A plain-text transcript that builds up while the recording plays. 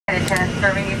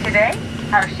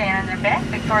Our Shannons are back.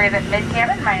 Victoria's at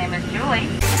mid-cabin. My name is Julie.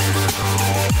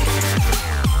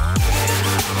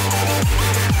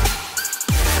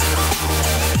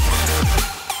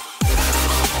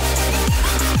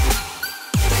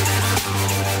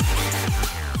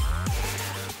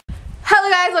 Hello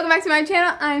guys, welcome back to my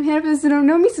channel. I'm Hannah. For those who don't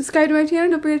know me, subscribe to my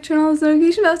channel. Don't forget to turn on those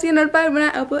notification bells to get notified when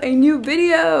I upload a new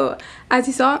video. As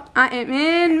you saw, I am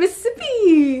in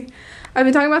Mississippi. I've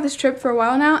been talking about this trip for a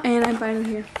while now, and I'm finally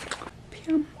here.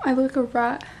 I look like a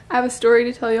rat. I have a story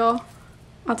to tell y'all.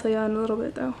 I'll tell y'all in a little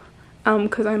bit though,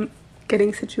 because I'm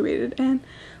getting situated and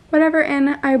whatever.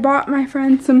 And I bought my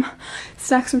friend some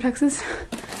snacks from Texas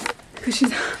because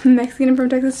she's Mexican and from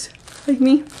Texas like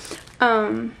me.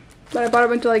 But I bought a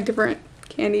bunch of like different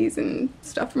candies and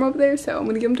stuff from over there, so I'm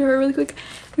gonna give them to her really quick,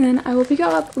 and then I will pick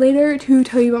y'all up later to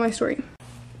tell you about my story.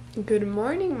 Good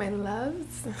morning, my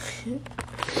loves.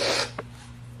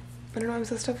 I don't know, I'm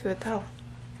so stuffy with that.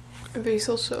 My face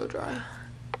feels so dry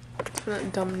from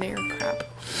that dumb Nair crap.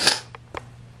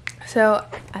 So,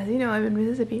 as you know, I'm in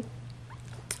Mississippi.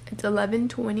 It's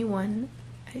 11:21.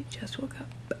 I just woke up.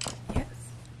 Yes.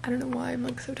 I don't know why I'm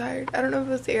like so tired. I don't know if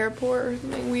it was the airport or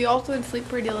something. We also did sleep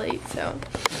pretty late, so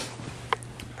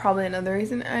probably another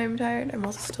reason I'm tired. I'm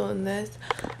also still in this.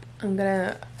 I'm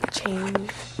gonna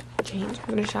change. I'm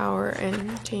gonna shower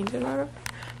and change and whatever.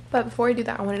 But before I do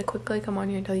that, I wanted to quickly come on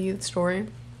here and tell you the story.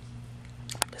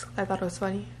 Just 'cause I thought it was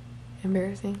funny.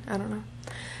 Embarrassing. I don't know.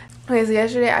 Okay, so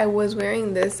yesterday I was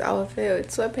wearing this outfit with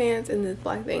sweatpants and this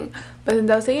black thing, but since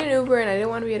I was taking an Uber and I didn't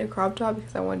want to be in a crop top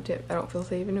because I don't feel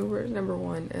safe in Uber, number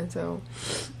one, and so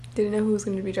didn't know who was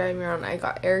going to be driving me around. I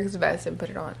got Eric's vest and put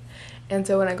it on, and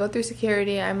so when I go through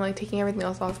security, I'm like taking everything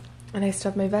else off, and I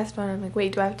stuff my vest on. I'm like,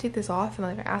 wait, do I have to take this off? And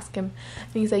like I asked him,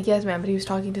 and he's like, yes, ma'am, but he was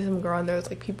talking to some girl, and there was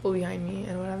like people behind me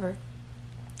and whatever.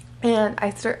 And I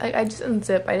just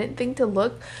unzip. I didn't think to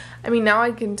look. I mean, now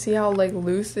I can see how like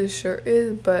loose this shirt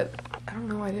is, but I don't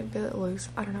know. I didn't feel it loose.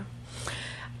 I don't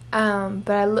know.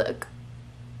 But I look.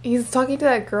 He's talking to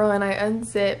that girl, and I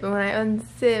unzip. And when I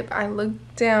unzip, I look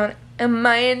down, and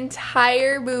my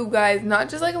entire boob, guys, not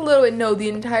just like a little bit. No, the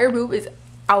entire boob is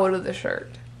out of the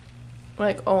shirt.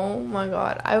 Like, oh my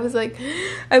god. I was like,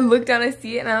 I look down, I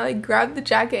see it, and I like grabbed the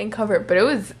jacket and cover it, but it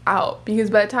was out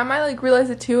because by the time I like realized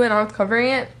it too, and I was covering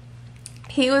it,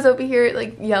 he was over here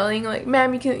like yelling like,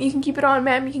 ma'am, you can keep it on,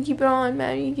 ma'am, you can keep it on,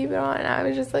 ma'am, you can keep it on. And I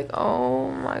was just like,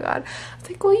 oh my god. I was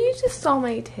like, well, you just saw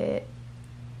my tit.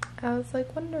 I was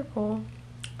like, wonderful,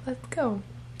 let's go.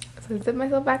 So I zipped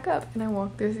myself back up and I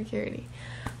walked through security.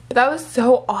 But that was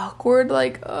so awkward,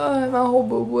 like my whole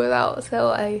boob was out.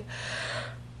 So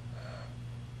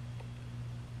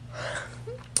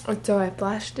I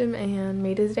flashed him and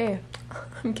made his day.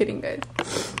 I'm kidding, guys.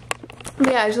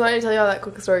 But yeah, I just wanted to tell you all that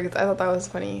quick story because I thought that was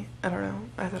funny. I don't know.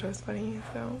 I thought it was funny,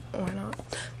 so why not?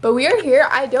 But we are here.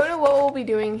 I don't know what we'll be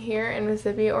doing here in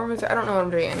Mississippi or Missouri. I don't know what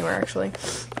I'm doing anywhere, actually.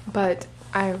 But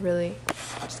I really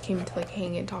just came to like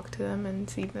hang and talk to them and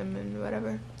see them and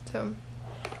whatever. So,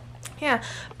 yeah.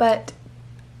 But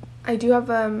I do have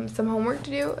some homework to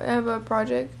do. I have a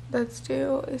project that's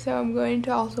due, so I'm going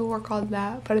to also work on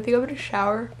that. But I think I'm going to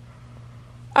shower.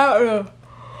 I don't know.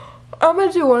 I'm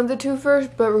gonna do one of the two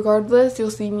first, but regardless,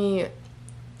 you'll see me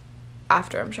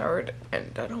after I'm showered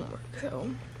and done homework,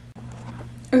 so.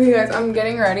 Okay guys, I'm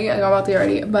getting ready. I got about to get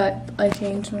ready, but I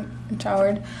changed and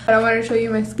showered. But I wanted to show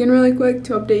you my skin really quick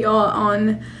to update y'all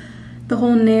on the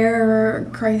whole Nair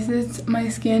crisis. My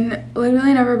skin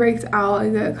literally never breaks out. I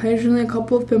get occasionally a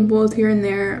couple of pimples here and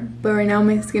there, but right now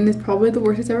my skin is probably the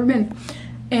worst it's ever been.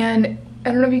 And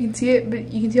I don't know if you can see it,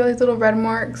 but you can see all these little red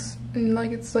marks. And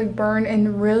like it's like burned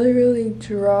and really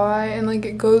dry, and like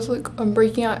it goes like I'm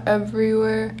breaking out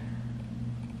everywhere.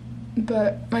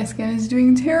 But my skin is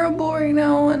doing terrible right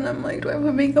now, and I'm like, do I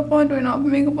put makeup on? Do I not put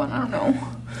makeup on? I don't know.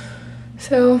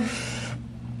 So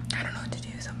I don't know what to do.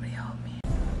 Somebody help me.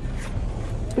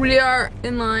 We are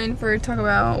in line for Taco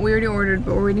Bell. We already ordered,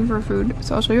 but we're waiting for food.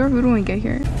 So I'll show you our food when we get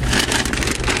here.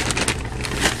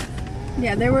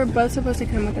 Yeah, they were both supposed to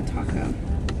come with a taco.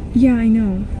 Yeah, I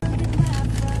know.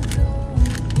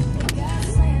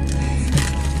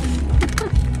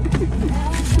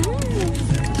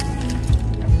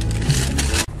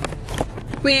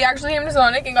 We actually came to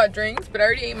Sonic and got drinks, but I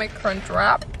already ate my Crunch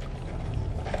Wrap.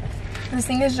 This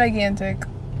thing is gigantic.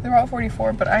 They're all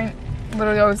 44, but I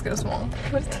literally always get a small.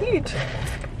 But it's huge.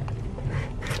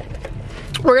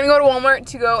 We're gonna go to Walmart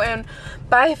to go and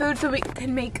buy food so I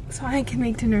can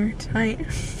make dinner tonight.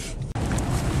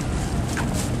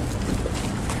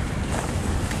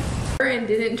 And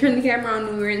didn't turn the camera on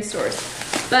when we were in stores.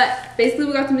 But basically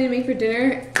we got something to make for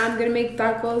dinner. I'm gonna make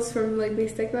tacos from like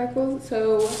basic tacos.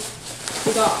 So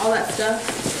we got all that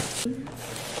stuff.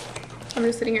 I'm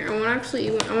just sitting here. I want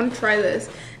to try this.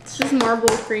 It's just marble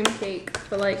cream cake,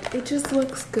 but like it just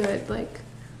looks good. Like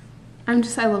I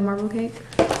love marble cake,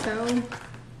 so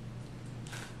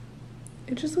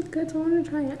it just looks good. So I want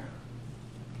to try it.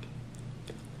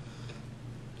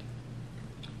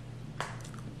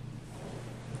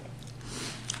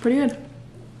 Pretty good.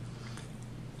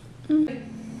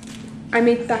 I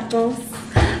made tacos.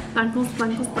 I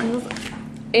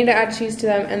need to add cheese to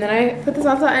them, and then I put the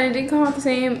salsa, and it didn't come out the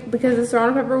same because the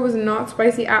serrano pepper was not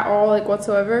spicy at all, like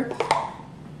whatsoever.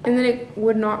 And then it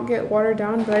would not get watered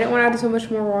down, but I didn't want to add so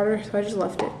much more water, so I just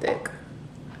left it thick.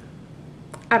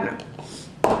 I don't know.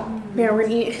 Yeah, we're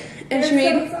gonna eat. And she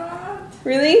made,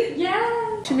 really?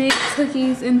 Yeah. She made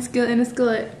cookies in a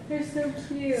skillet. They're so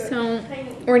cute. So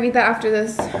we're gonna eat that after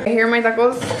this. Okay, here are my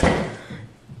tacos.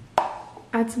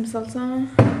 Add some salsa.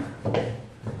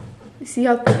 You see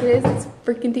how thick it is? It's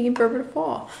freaking taking forever to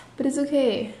fall, but it's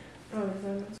okay.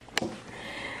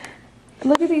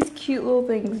 Look at these cute little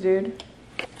things, dude.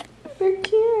 They're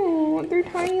cute. They're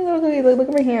tiny little cookies. Look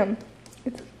at my ham.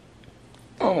 It's,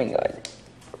 oh my god.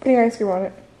 Putting ice cream on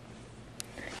it.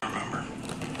 Remember,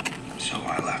 so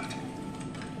I left.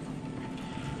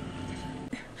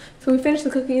 So we finished the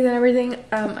cookies and everything.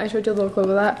 I showed you a little clip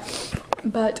of that,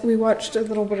 but we watched a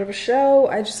little bit of a show.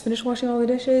 I just finished washing all the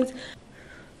dishes.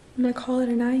 I'm gonna call it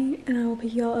a night, and I will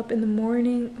pick y'all up in the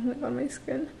morning. Oh my god, my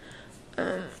skin.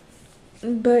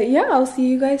 But yeah, I'll see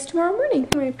you guys tomorrow morning.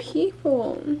 My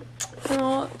people, I'm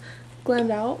all glammed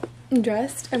out and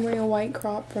dressed. I'm wearing a white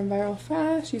crop from Viral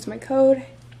Fast. Use my code.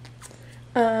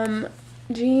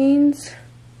 Jeans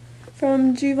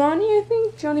from Giovanni, I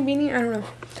think. Gianni Beanie, I don't know.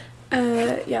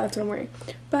 Yeah, that's what I'm wearing.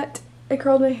 But I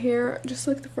curled my hair just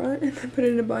like the front and then put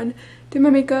it in a bun. Did my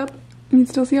makeup. You can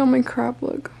still see all my crap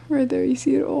look right there. You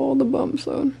see it, all the bumps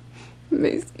on.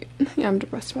 Amazing. Yeah, I'm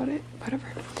depressed about it.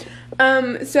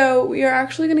 Whatever. So we are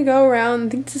actually gonna go around, I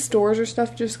think to stores or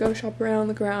stuff, just go shop around,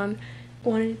 look around.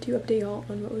 Wanted to update y'all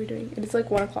on what we're doing. It is like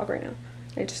 1 o'clock right now.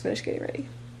 I just finished getting ready.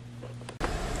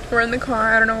 We're in the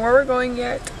car. I don't know where we're going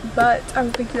yet, but I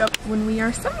will pick you up when we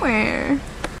are somewhere.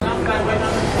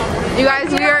 You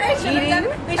guys, we are eating.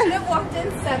 We should have walked in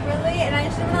separately, and I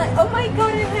should have been like, oh my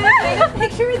god, I have a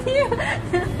picture with you.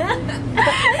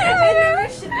 I never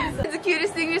should have said. The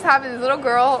cutest thing just happened. This little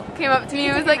girl came up to me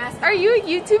and was like, are you a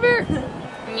YouTuber?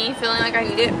 Me feeling like I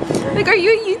need it. Like, are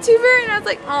you a YouTuber? And I was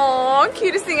like, oh,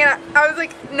 cutest thing. And I was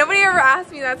like, nobody ever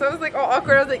asked me that, so I was like all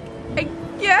awkward. I was like, I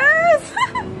guess.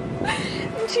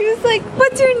 And she was like,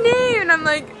 what's your name? And I'm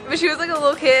like, but she was like a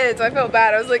little kid, so I felt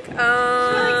bad. I was like, She was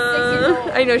like 6 years old.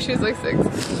 I know, she was like 6.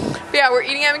 But yeah, we're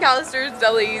eating at McAllister's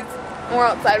Deli's. We're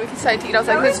outside. We decided to eat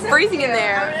outside because it's freezing in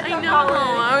there. I know.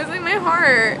 I was like, my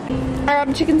heart. I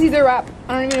got chicken Caesar wrap.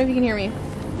 I don't even know if you can hear me.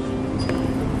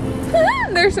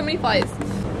 There's so many flies.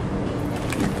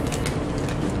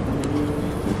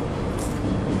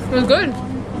 It was good.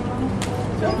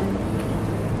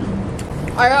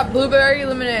 I got blueberry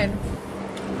lemonade.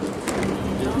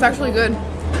 It's actually good.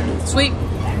 Sweet,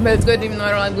 but it's good even though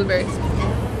I don't like blueberries.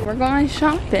 We're going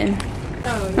shopping.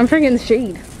 I'm freaking in the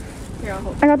shade.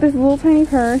 I got this little tiny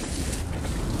purse.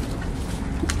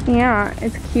 Yeah,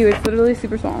 it's cute. It's literally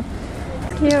super small.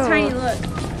 It's cute. It's tiny, look.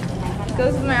 It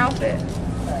goes with my outfit.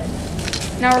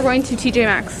 Now we're going to TJ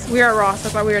Maxx. We are at Ross. I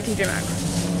thought we were at TJ Maxx.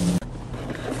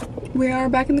 We are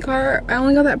back in the car. I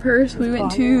only got that purse. We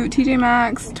went to TJ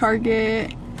Maxx,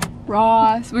 Target,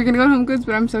 Ross. We're gonna go to Home Goods,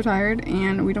 but I'm so tired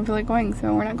and we don't feel like going,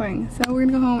 so we're not going. So we're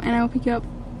gonna go home and I will pick you up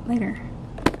later.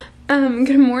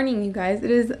 Good morning, you guys.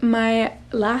 It is my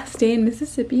last day in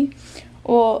Mississippi.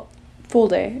 Well, full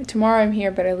day. Tomorrow I'm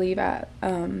here, but I leave at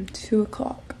 2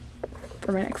 o'clock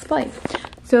for my next flight.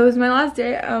 So it's my last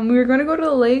day. We were gonna go to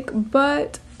the lake,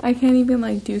 but I can't even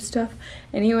like do stuff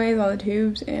anyways on the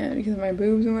tubes and because of my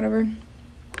boobs and whatever.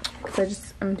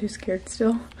 Because I'm too scared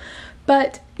still.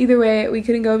 But either way, we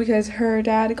couldn't go because her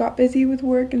dad got busy with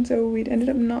work and so we ended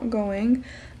up not going.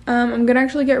 I'm gonna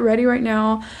actually get ready right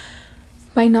now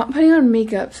by not putting on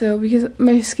makeup. So because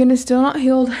my skin is still not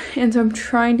healed and so I'm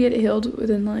trying to get it healed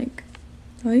within like,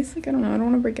 at least like, I don't know, I don't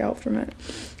want to break out from it.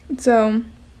 So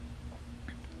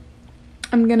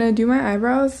I'm gonna do my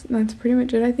eyebrows. That's pretty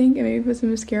much it, I think, and maybe put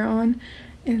some mascara on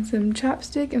and some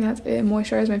chapstick, and that's it.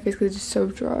 Moisturize my face because it's just so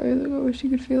dry. Like, I wish you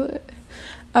could feel it.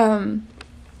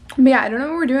 But yeah, I don't know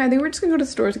what we're doing. I think we're just gonna go to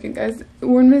the stores again, guys.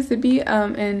 We're in Mississippi,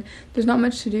 and there's not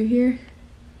much to do here,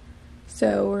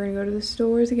 so we're gonna go to the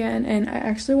stores again. And I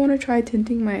actually want to try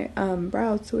tinting my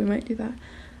brows, so we might do that.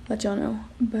 let y'all know.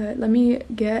 But let me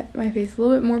get my face a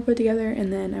little bit more put together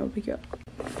and then I will pick you up.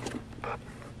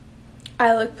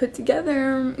 I look put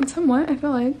together somewhat, I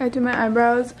feel like. I did my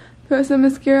eyebrows, put some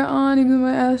mascara on even though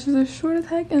my eyelashes are short as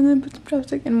heck, and then put some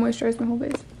chapstick and moisturize my whole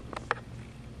face.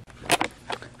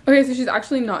 Okay, so she's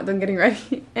actually not done getting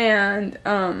ready and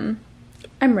I'm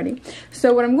ready.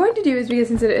 So what I'm going to do is, because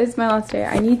since it is my last day,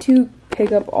 I need to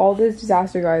pick up all this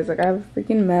disaster, guys. Like, I have a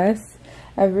freaking mess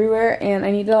everywhere and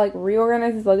I need to like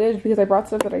reorganize this luggage because I brought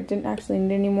stuff that I didn't actually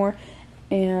need anymore.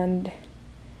 And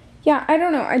yeah, I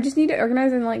don't know, I just need to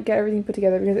organize and like get everything put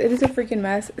together because it is a freaking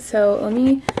mess. So let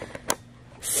me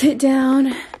sit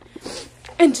down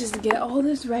and just get all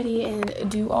this ready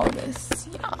and do all this.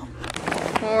 Yeah,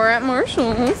 we're at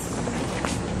Marshall's.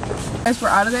 Guys, we're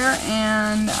out of there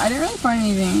and I didn't really find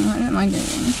anything. I didn't like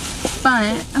anything,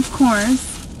 but of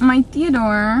course my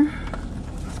Theodore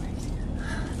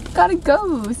got a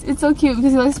ghost. It's so cute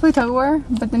because he likes to play tug of war,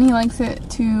 but then he likes it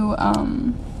to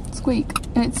squeak,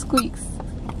 and it squeaks.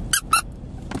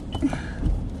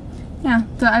 Yeah,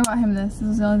 so I bought him this. This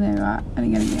is the only thing I got. I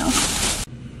didn't get anything else.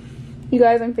 You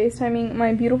guys, I'm FaceTiming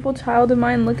my beautiful child of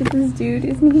mine. Look at this dude.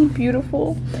 Isn't he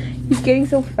beautiful? He's getting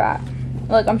so fat.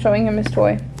 Look, I'm showing him his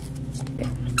toy.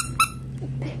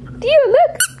 Theo,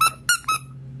 look!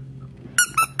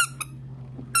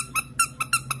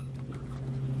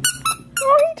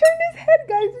 Oh, he turned his head,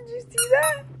 guys. Did you see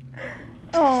that?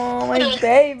 Oh, my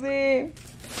baby.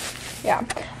 Yeah,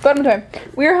 but I'm tired.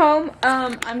 We're home.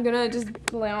 I'm gonna just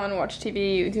lay on and watch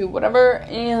TV, YouTube, whatever.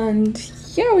 And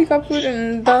yeah, we got food,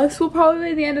 and this will probably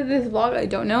be the end of this vlog. I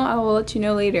don't know. I will let you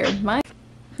know later. Bye.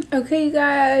 Okay,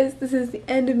 guys, this is the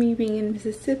end of me being in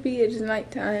Mississippi. It is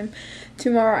nighttime.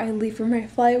 Tomorrow I leave for my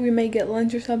flight. We may get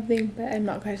lunch or something, but I'm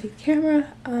not gonna take the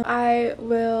camera. I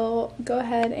will go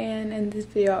ahead and end this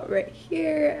video out right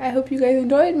here. I hope you guys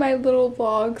enjoyed my little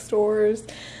vlog stores,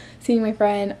 seeing my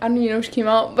friend. I don't even know if she came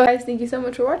out, but guys, thank you so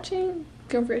much for watching.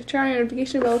 Don't forget to turn on your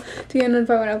notification bell to get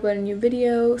notified when I upload a new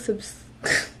video.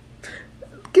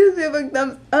 Give me a big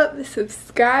thumbs up,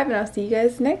 subscribe, and I'll see you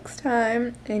guys next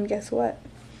time. And guess what?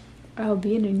 I'll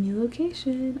be in a new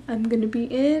location. I'm gonna be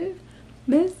in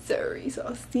Missouri, so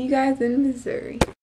I'll see you guys in Missouri.